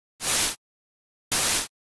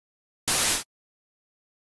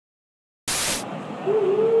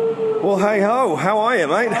Well, hey ho, how are you,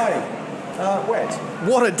 mate? Hi. Wet.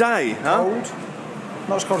 What a day, huh? Cold.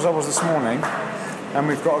 Not as cold as I was this morning. And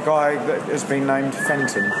we've got a guy that has been named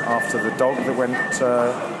Fenton after the dog that went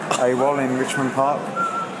AWOL in Richmond Park.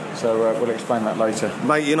 So we'll explain that later.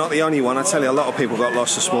 Mate, you're not the only one. I tell you, a lot of people got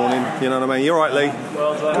lost this morning. You know what I mean? You're right, Lee.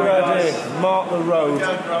 Well done. Good idea. Mark the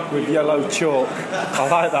road with yellow chalk. I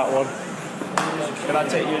like that one. Can I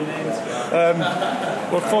take your names?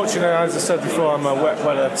 Well, fortunately, as I said before, I'm a wet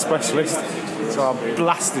weather specialist, so I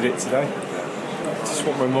blasted it today. Just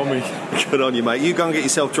want my mummy. Good on you, mate. You go and get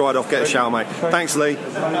yourself dried off, get a shower, mate. Thanks, Lee.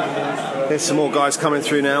 There's some more guys coming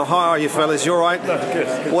through now. How are you, fellas? You all right? No,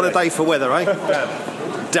 good. What a day for weather,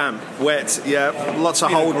 eh? Damp, wet, yeah, lots of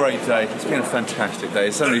It's been hold. a great day. It's been a fantastic day.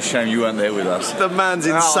 It's only a shame you weren't there with us. The man's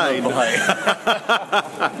insane.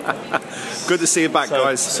 Good to see you back,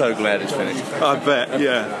 guys. So glad it's finished. I bet,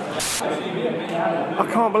 yeah. I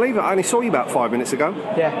can't believe it. I only saw you about 5 minutes ago.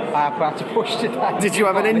 Yeah, I had to push today. Did you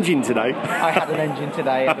have an engine today? I had an engine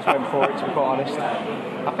today. I just went for it, to be quite honest.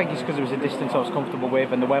 I think it's because it was a distance I was comfortable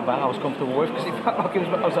with and the weather I was comfortable with, because it felt like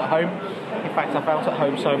I was at home. In fact, I felt at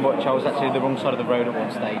home so much I was actually on the wrong side of the road at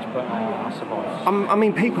one stage, but I survived. I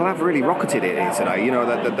mean, people have really rocketed it here today. You know,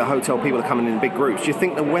 the hotel people are coming in big groups. Do you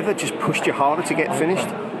think the weather just pushed you harder to get finished?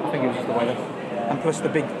 I think it was just the weather. And plus the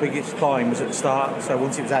biggest climb was at the start, so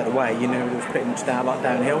once it was out of the way, you knew it was pretty much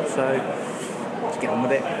downhill, so let's get on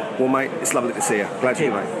with it. Well, mate, it's lovely to see you. Glad to be,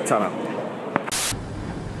 mate. Turn up.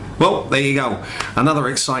 Well, there you go. Another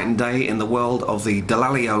exciting day in the world of the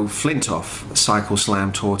Dalalio Flintoff Cycle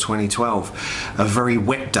Slam Tour 2012. A very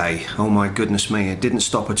wet day. Oh my goodness me, it didn't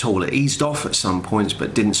stop at all. It eased off at some points,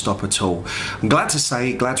 but didn't stop at all. I'm glad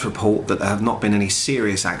to report that there have not been any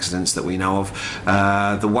serious accidents that we know of.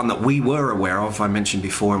 The one that we were aware of, I mentioned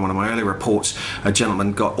before in one of my earlier reports, a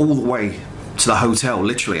gentleman got all the way to the hotel,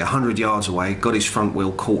 literally 100 yards away, got his front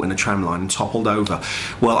wheel caught in a tram line and toppled over.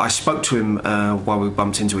 Well, I spoke to him while we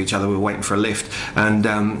bumped into each other. We were waiting for a lift,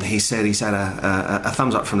 and he said he's had a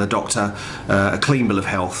thumbs up from the doctor, a clean bill of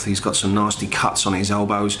health. He's got some nasty cuts on his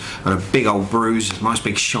elbows and a big old bruise, a nice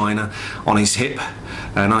big shiner on his hip,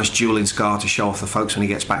 a nice dueling scar to show off the folks when he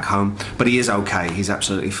gets back home, but he is okay. He's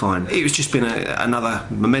absolutely fine. It's just been another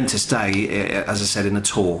momentous day, as I said, in the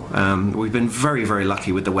tour. We've been very, very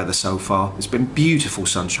lucky with the weather so far. It's been beautiful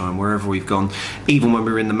sunshine wherever we've gone. Even when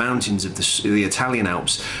we were in the mountains of the Italian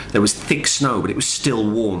Alps, there was thick snow, but it was still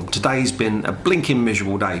warm. Today's been a blinking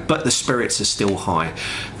miserable day, but the spirits are still high.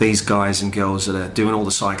 These guys and girls that are doing all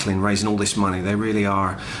the cycling, raising all this money, they really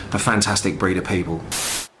are a fantastic breed of people.